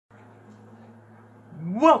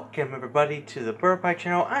Welcome everybody to the Bird Pie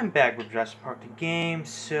channel. I'm back with Jurassic Park the game.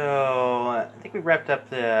 So I think we wrapped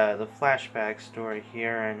up the flashback story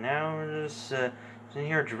here, and now we're just in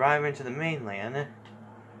here driving to the mainland.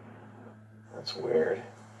 That's weird.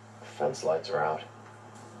 The fence lights are out.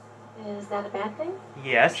 Is that a bad thing?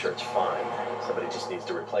 Yes. I'm sure it's fine. Somebody just needs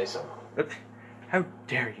to replace them. How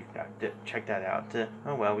dare you not check that out?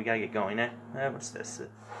 Oh well, we gotta get going. What's this?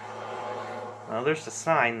 Well, there's the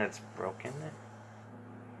sign that's broken.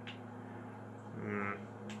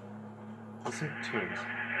 Listen to tunes.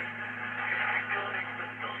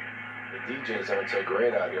 The DJs aren't so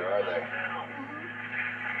great out here, are they?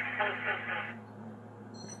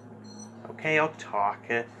 Okay, I'll talk.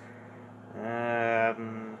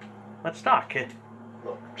 Let's talk.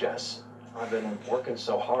 Look, Jess, I've been working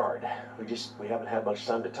so hard. We haven't had much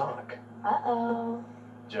time to talk. Uh-oh.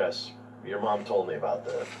 Jess, your mom told me about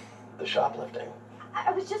the shoplifting.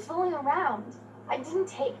 I was just fooling around. I didn't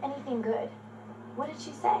take anything good. What did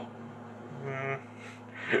she say?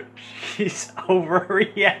 She's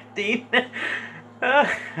overreacting.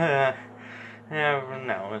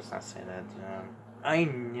 No, let's not say that. I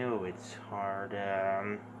know it's hard.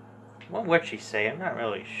 What would she say? I'm not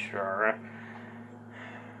really sure.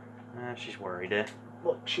 She's worried.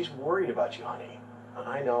 Look, she's worried about you, honey.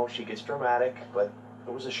 I know she gets dramatic, but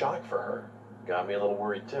it was a shock for her. Got me a little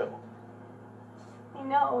worried, too. I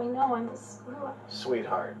know, I'm a screw-up.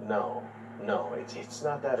 Sweetheart, no, it's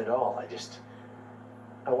not that at all.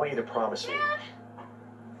 I want you to promise me.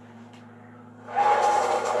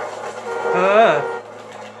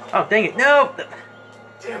 Oh, dang it, no!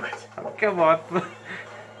 Damn it. Oh, come on.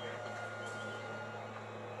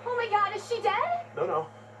 Oh my god, is she dead? No,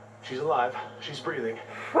 she's alive. She's breathing.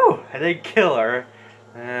 Whew, I didn't kill her.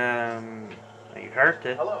 You hurt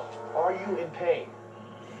it. Hello, are you in pain?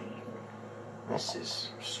 This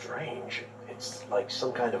is strange. It's like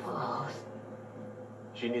some kind of...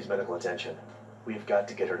 She needs medical attention. We've got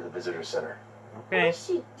to get her to the visitor center. Okay. Where is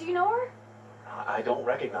she? Do you know her? I don't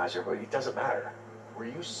recognize her, but it doesn't matter. Were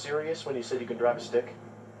you serious when you said you can drive a stick?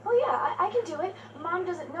 Oh yeah, I can do it. Mom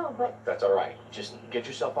doesn't know, but... That's all right. Just get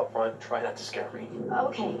yourself up front. Try not to scare me.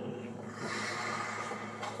 Okay.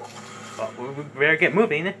 Well, we better get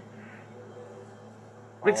moving.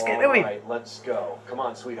 Let's get moving. All right, let's go. Come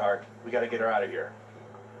on, sweetheart. We got to get her out of here.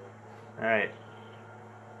 All right.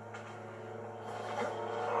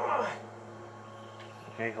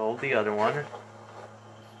 Okay, hold the other one.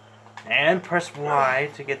 And press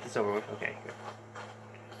Y to get this over with. Okay, good.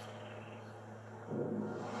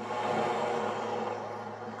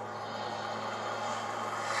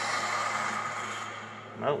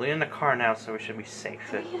 Well, we're in the car now, so we should be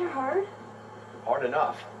safe. Did we hit her hard? Hard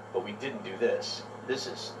enough, but we didn't do this. This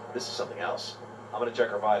is something else. I'm gonna check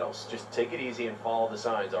her vitals. Just take it easy and follow the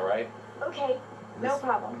signs, all right? Okay, no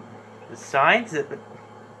problem. The signs?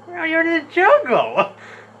 You're in the jungle!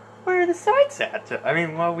 Where are the signs at? I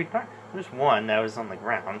mean, well, there's one that was on the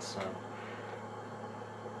ground, so...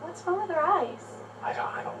 What's wrong with her eyes?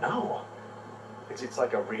 I don't know. It's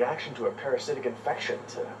like a reaction to a parasitic infection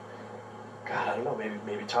to... God, I don't know,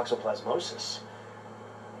 maybe toxoplasmosis.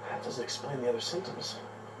 That doesn't explain the other symptoms.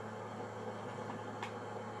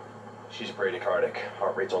 She's bradycardic.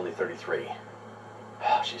 Heart rate's only 33.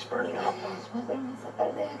 She's burning up.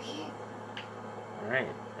 Alright,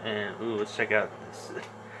 and ooh, let's check out this.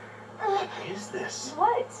 What is this?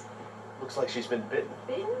 What? Looks like she's been bitten.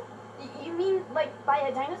 Bitten? You mean like by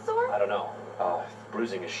a dinosaur? I don't know.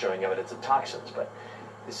 Bruising is showing evidence of toxins, but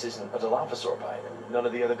this isn't a Dilophosaur bite, and none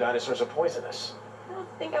of the other dinosaurs are poisonous. I don't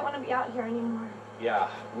think I want to be out here anymore. Yeah,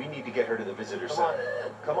 we need to get her to the visitor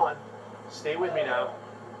center. Come on. Stay with me now.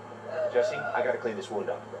 Jesse, I gotta clean this wound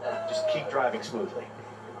up. Just keep driving smoothly.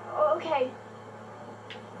 Oh, okay.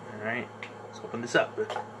 Alright, let's open this up.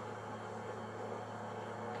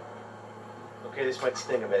 Okay, this might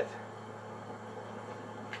sting a bit.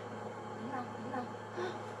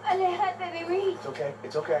 Alejate de mí.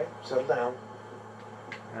 It's okay. Settle down.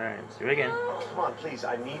 Alright, let's do it again. Come on, please.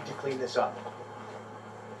 I need to clean this up.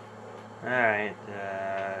 Alright,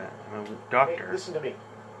 I'm a doctor. Hey, listen to me.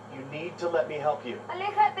 You need to let me help you.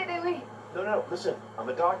 Alejate de mí. No, listen. I'm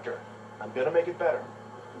a doctor. I'm gonna make it better.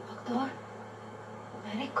 Doctor?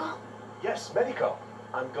 Medico? Yes, medico.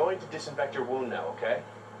 I'm going to disinfect your wound now, okay?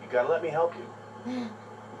 You gotta let me help you.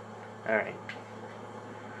 Alright.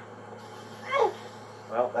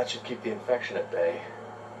 Well, that should keep the infection at bay.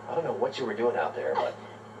 I don't know what you were doing out there, but...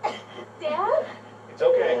 Dad? It's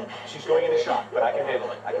okay. She's going into shock, but I can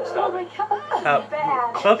handle it. I can stop Oh my it. god,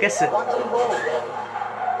 bad. Focus. Watch the road.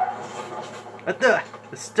 What the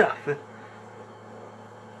stuff?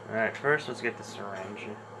 Alright, first let's get the syringe.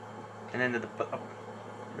 And then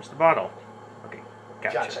Where's the bottle? Okay,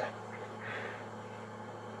 gotcha. Gotcha.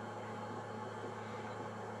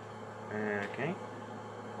 Okay.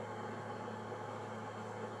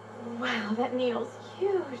 Wow, that needle's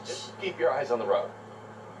huge. Just keep your eyes on the road.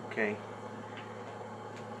 Okay.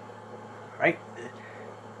 Right.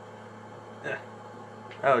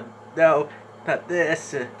 Oh no, not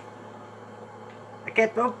this. I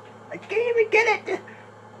can't even get it.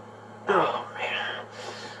 Oh man.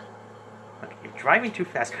 Okay, you're driving too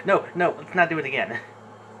fast. No, let's not do it again.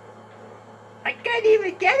 I can't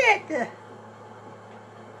even get it.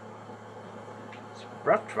 It's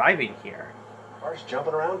rough driving here. Car's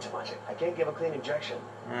jumping around too much. I can't give a clean injection.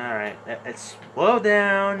 Alright, let's slow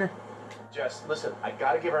down. Jess, listen, I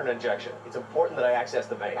gotta give her an injection. It's important that I access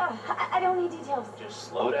the vein. I don't need details. Just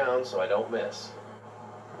slow down so I don't miss.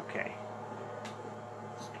 Okay.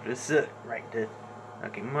 This is right.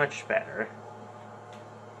 Okay, much better.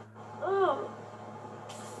 Ugh.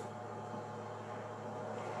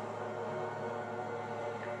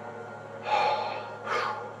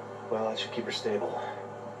 Well, that should keep her stable.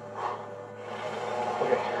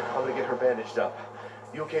 Okay, I'm gonna get her bandaged up.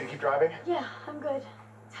 You okay to keep driving? Yeah, I'm good.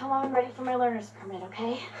 Tell Mom I'm ready for my learner's permit,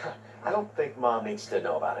 okay? I don't think Mom needs to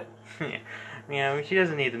know about it. Yeah, she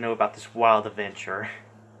doesn't need to know about this wild adventure.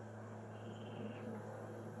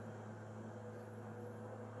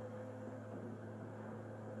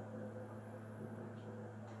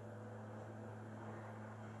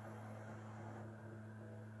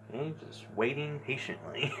 Okay, just waiting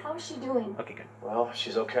patiently. How's she doing? Okay, good. Well,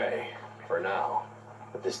 she's okay. For now.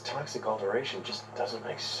 But this toxic alteration just doesn't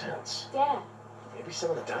make sense. Dad. Maybe some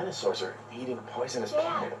of the dinosaurs are eating poisonous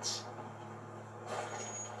Dad. plants.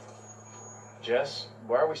 Jess,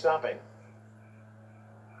 where are we stopping?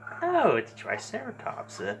 Oh, it's a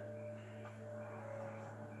Triceratops.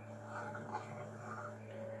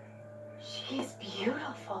 She's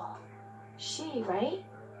beautiful. She, right?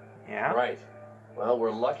 Yeah? Right. Well,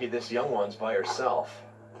 we're lucky this young one's by herself.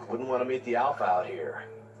 Wouldn't want to meet the alpha out here.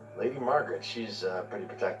 Lady Margaret, she's pretty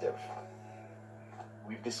protective.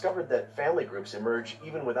 We've discovered that family groups emerge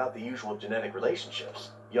even without the usual genetic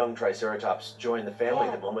relationships. Young Triceratops join the family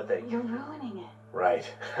Dad, the moment they... You're ruining it. Right.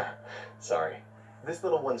 Sorry. This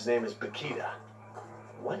little one's name is Paquita.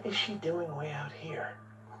 What is she doing way out here?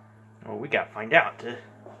 Well, we gotta find out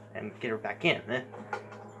and get her back in.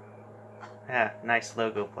 Nice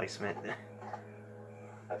logo placement.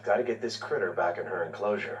 I've got to get this critter back in her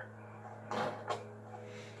enclosure.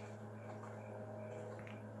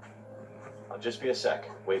 I'll just be a sec.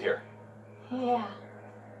 Wait here. Yeah.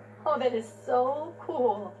 Oh, that is so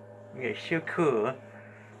cool. Yeah, so cool.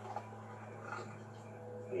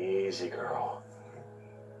 Easy, girl.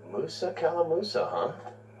 Musa Calamusa, huh?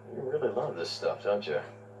 You really love this stuff, don't you?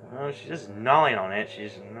 Well, she's just gnawing on it.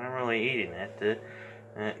 She's not really eating it.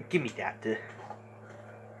 Give me that.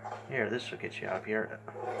 Here, this will get you out of here.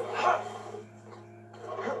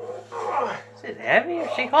 Is it heavy or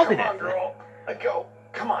is she holding Come on, it? girl. Let go.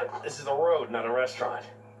 Come on. This is a road, not a restaurant.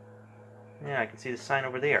 Yeah, I can see the sign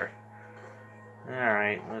over there.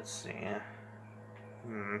 Alright, let's see.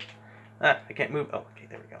 I can't move. Oh, okay,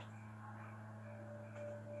 there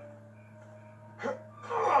we go.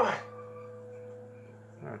 Oh,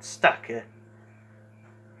 it's stuck.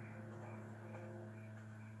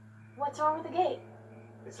 What's wrong with the gate?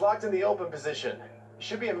 It's locked in the open position. There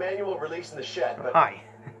should be a manual release in the shed, but Hi.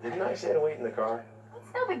 didn't I say to wait in the car?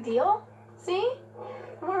 It's no big deal. See?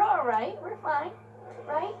 We're all right. We're fine.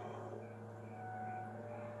 Right?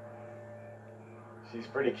 She's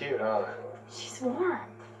pretty cute, huh? She's warm.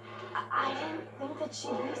 I didn't think that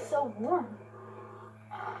she'd be so warm.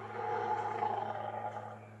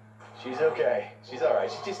 She's okay. She's all right.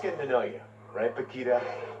 She's just getting to know you. Right, Paquita?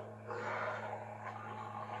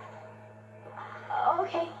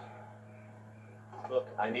 Okay. Look,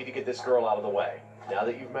 I need to get this girl out of the way. Now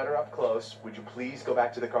that you've met her up close, would you please go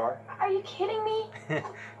back to the car? Are you kidding me?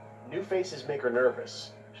 New faces make her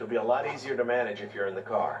nervous. She'll be a lot easier to manage if you're in the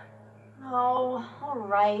car. Oh, all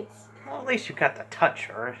right. Well, at least you got to touch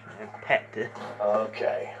her and pet.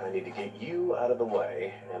 Okay, I need to get you out of the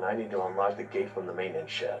way, and I need to unlock the gate from the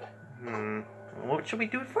maintenance shed. What should we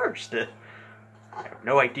do first? I have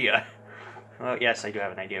no idea. Well, yes, I do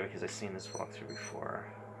have an idea because I've seen this walkthrough before.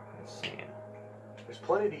 Let's see. There's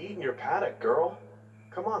plenty to eat in your paddock, girl.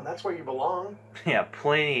 Come on, that's where you belong. Yeah,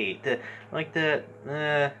 plenty. Is that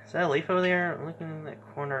a leaf over there? Looking in that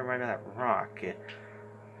corner right by that rock.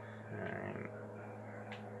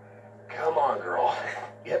 Come on, girl.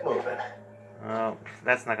 Get moving. Well,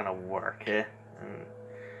 that's not gonna work.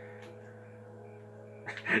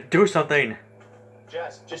 Do something!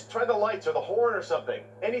 Jess, just try the lights or the horn or something.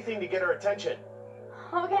 Anything to get her attention.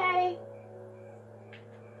 Okay.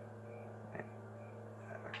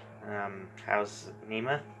 How's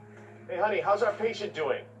Nima? Hey, honey, how's our patient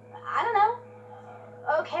doing? I don't know.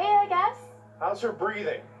 Okay, I guess. How's her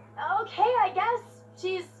breathing? Okay, I guess.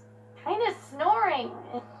 She's kind of snoring.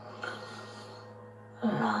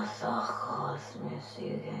 Los ojos me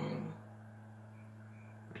siguen.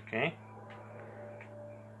 Okay.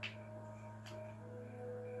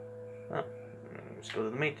 Oh, let's go to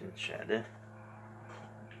the maintenance shed.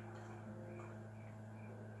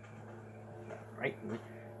 Right.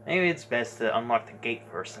 Maybe it's best to unlock the gate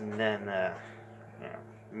first and then,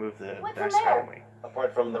 move the What's in dinosaur there? away.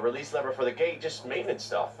 Apart from the release lever for the gate, just maintenance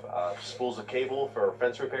stuff. Spools of cable for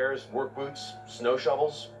fence repairs, work boots, snow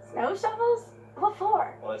shovels. Snow shovels? What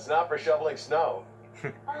for? Well, it's not for shoveling snow.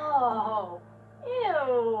 Oh.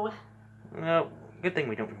 Ew. Well, good thing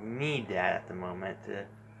we don't need that at the moment.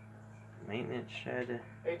 Maintenance shed.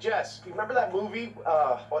 Hey, Jess, you remember that movie?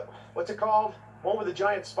 What's it called? One with the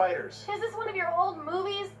giant spiders. Is this one of your old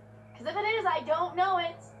movies? Because if it is, I don't know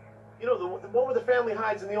it. You know, the one where the family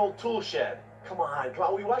hides in the old tool shed. Come on.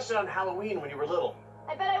 We watched it on Halloween when you were little.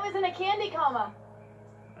 I bet I was in a candy coma.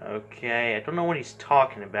 Okay, I don't know what he's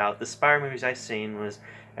talking about. The spider movies I've seen was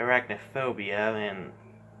Arachnophobia, and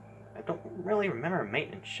I don't really remember a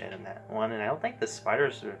maintenance shed in that one, and I don't think the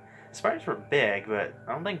spiders were big, but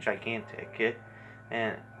I don't think gigantic.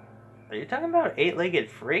 And are you talking about Eight-Legged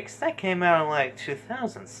Freaks? That came out in like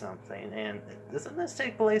 2000 something, and doesn't this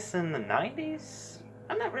take place in the 90s?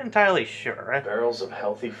 I'm not entirely sure. Barrels of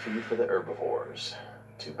healthy feed for the herbivores.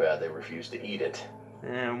 Too bad they refuse to eat it.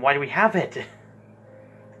 And why do we have it?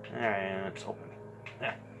 Alright, let's open.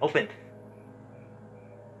 Yeah, open.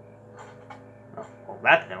 Oh, well,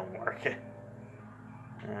 that didn't work.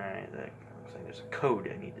 Alright, looks like there's a code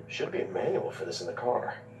I need to... Should be a manual for this in the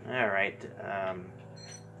car. Alright,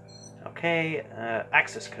 okay,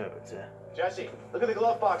 access codes. Jesse, look at the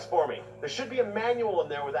glove box for me. There should be a manual in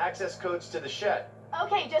there with access codes to the shed.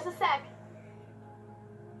 Okay, just a sec.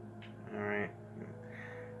 Alright.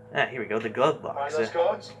 Ah, here we go, the glove Find box. those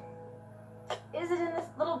codes? Is it in this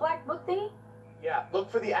little black book thingy? Yeah,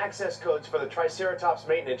 look for the access codes for the Triceratops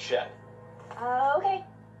maintenance shed. Okay.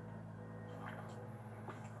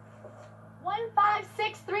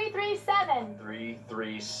 156337.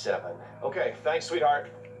 337. Okay, thanks,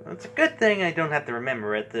 sweetheart. It's a good thing I don't have to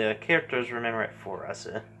remember it. The characters remember it for us.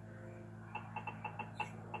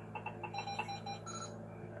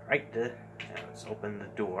 Alright, now let's open the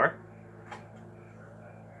door.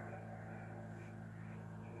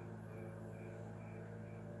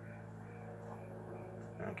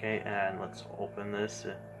 Okay, and let's open this.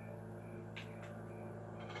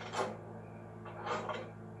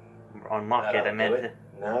 Unlock it, I meant.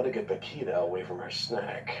 Now to get Paquita away from her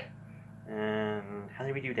snack. And how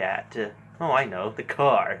do we do that? Oh, I know, the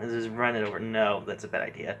car. Let's just run it over. No, that's a bad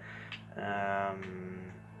idea.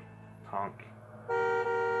 Honk.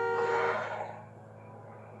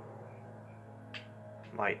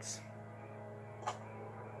 Lights.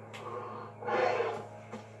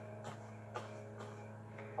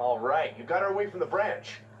 All right, you got her away from the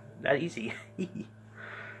branch. That easy.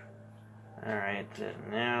 Alright,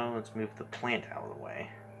 now let's move the plant out of the way.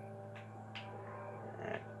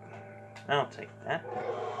 I'll take that.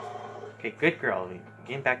 Okay, good girl.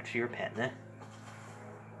 Getting back to your pen.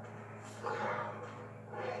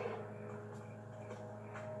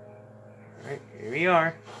 Alright, here we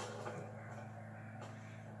are.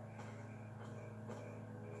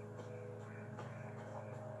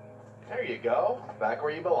 There you go. Back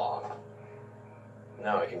where you belong.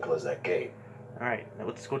 Now I can close that gate. Alright, now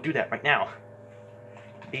let's go do that right now.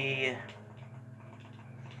 Wait,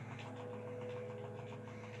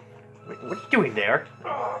 what are you doing there?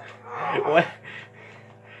 What?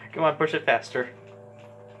 Come on, push it faster.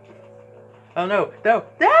 Oh no, no,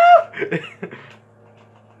 no!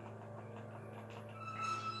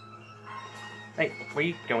 Hey, where are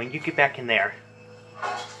you going? You get back in there.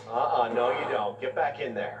 No you don't. Get back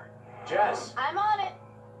in there. Jess! I'm on it.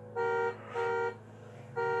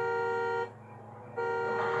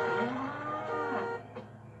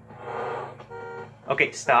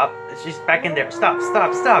 Okay, stop. She's back in there. Stop,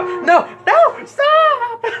 stop, stop. No, no,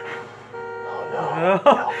 stop! Oh no. No.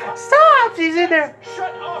 Alpha. Stop! She's in there.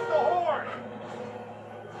 Shut off the horn!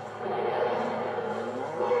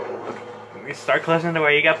 We start closing the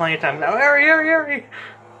door. You got plenty of time. Now, hurry, hurry, hurry!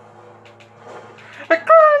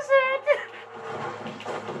 Close it!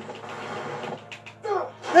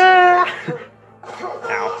 Ah!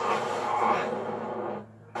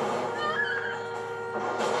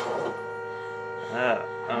 Ow.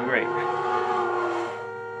 Oh, great.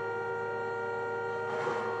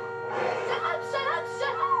 Shut up, shut up, shut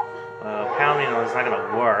me know it's not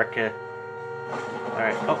gonna work.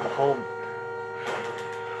 Alright, oh, hold.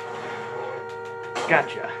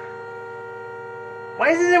 Gotcha. Why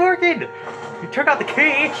isn't it working? You took out the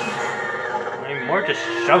key! I mean, more just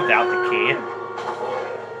shoved out the key.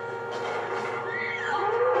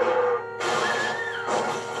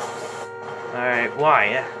 Alright,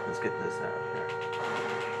 why? Let's get this out here.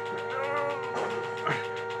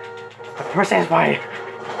 First stands by!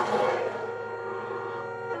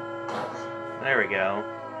 There we go.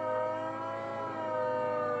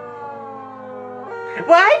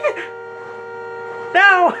 What?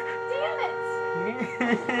 No! Damn it!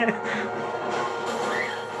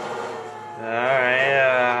 Alright,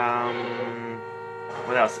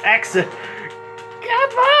 what else? X! Come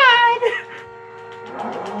on!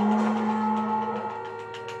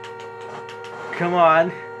 Come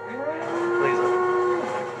on. Please.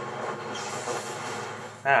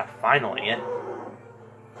 Ah, finally.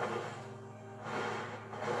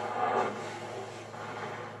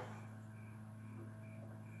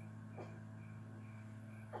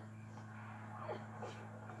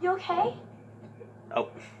 You okay? Oh.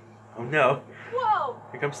 Oh no. Whoa!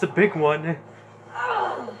 Here comes the big one.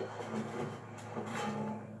 Ugh.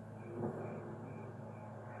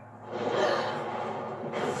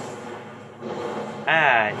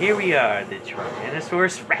 Ah, here we are, the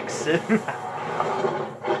Tyrannosaurus Rex.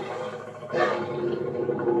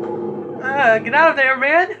 Get out of there,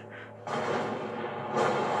 man!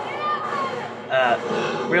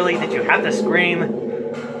 Really? Did you have to scream?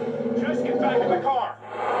 Just get back in the car.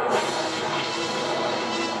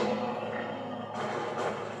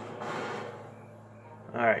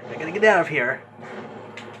 Alright, I gotta get out of here.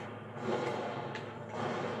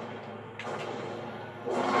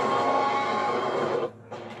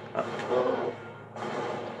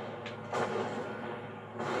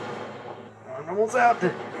 I'm almost out.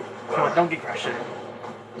 Come on, don't get crushed.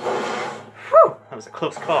 Whew! That was a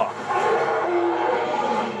close call.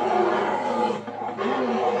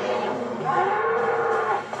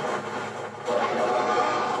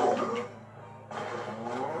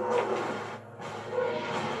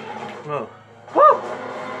 Whoa. Woo!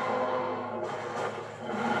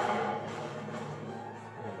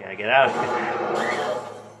 I gotta get out of here.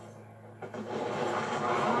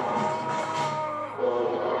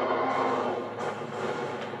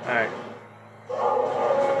 Alright.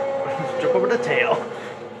 Jump over the tail.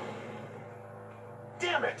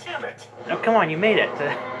 Damn it! Damn it! Oh, come on, you made it.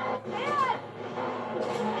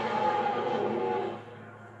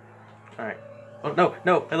 Alright. Oh, no,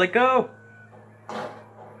 no, I let go!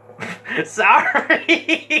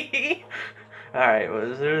 Sorry! Alright, well,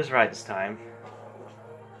 it was right this time.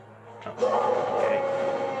 Oh, okay.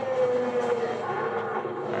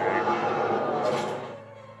 Alright.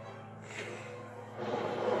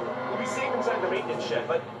 We'll be safe inside the maintenance shed,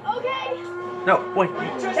 but Okay! No, wait,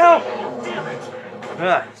 just no! damn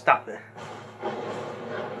it! Stop it.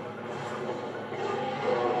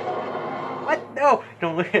 What? No!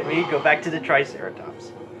 Don't look at me, go back to the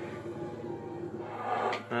Triceratops.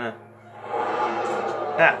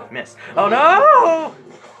 Missed. Oh no!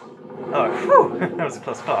 Oh, whew! That was a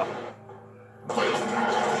close call.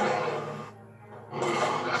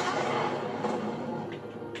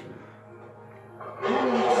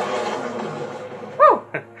 Whew!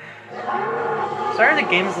 Sorry the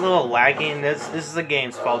game's a little lagging. This is the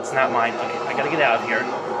game's fault, it's not mine. Okay, I gotta get out of here.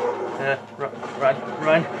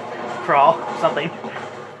 Run, crawl, something.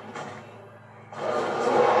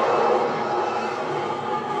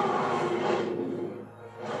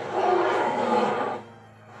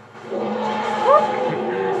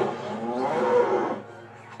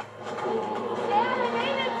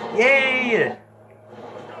 Yay!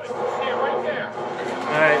 Stay right there.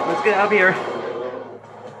 Alright, let's get out of here.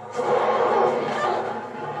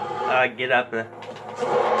 Get up. Gotta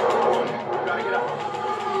get up.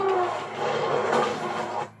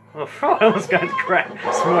 Oh, I almost got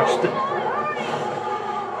smushed.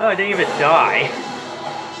 Oh, I didn't even die.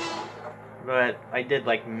 But I did,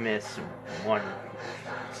 like, miss one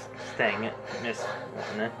thing. Miss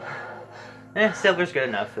one. Silver's good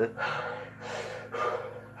enough. Are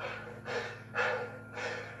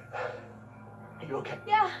you okay?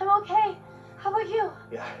 Yeah, I'm okay. How about you?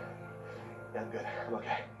 Yeah. Yeah, I'm good. I'm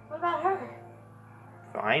okay. What about her?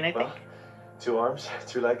 Fine, I think. Well, 2 arms,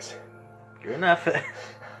 2 legs. Good enough.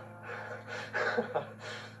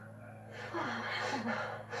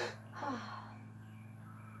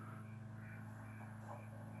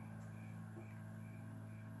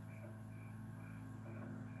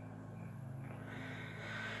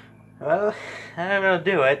 Well, I'm gonna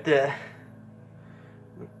do it.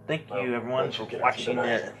 thank Well, you everyone let's for get up to watching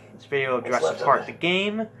tonight. this video of What's Jurassic left of Park it? the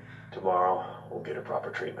game. Tomorrow, we'll get her proper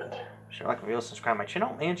treatment. Share, like my video, subscribe my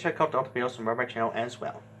channel, and check out the other videos from my channel as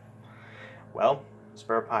well. Well,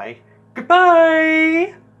 Spur Pie,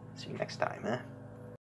 goodbye! See you next time.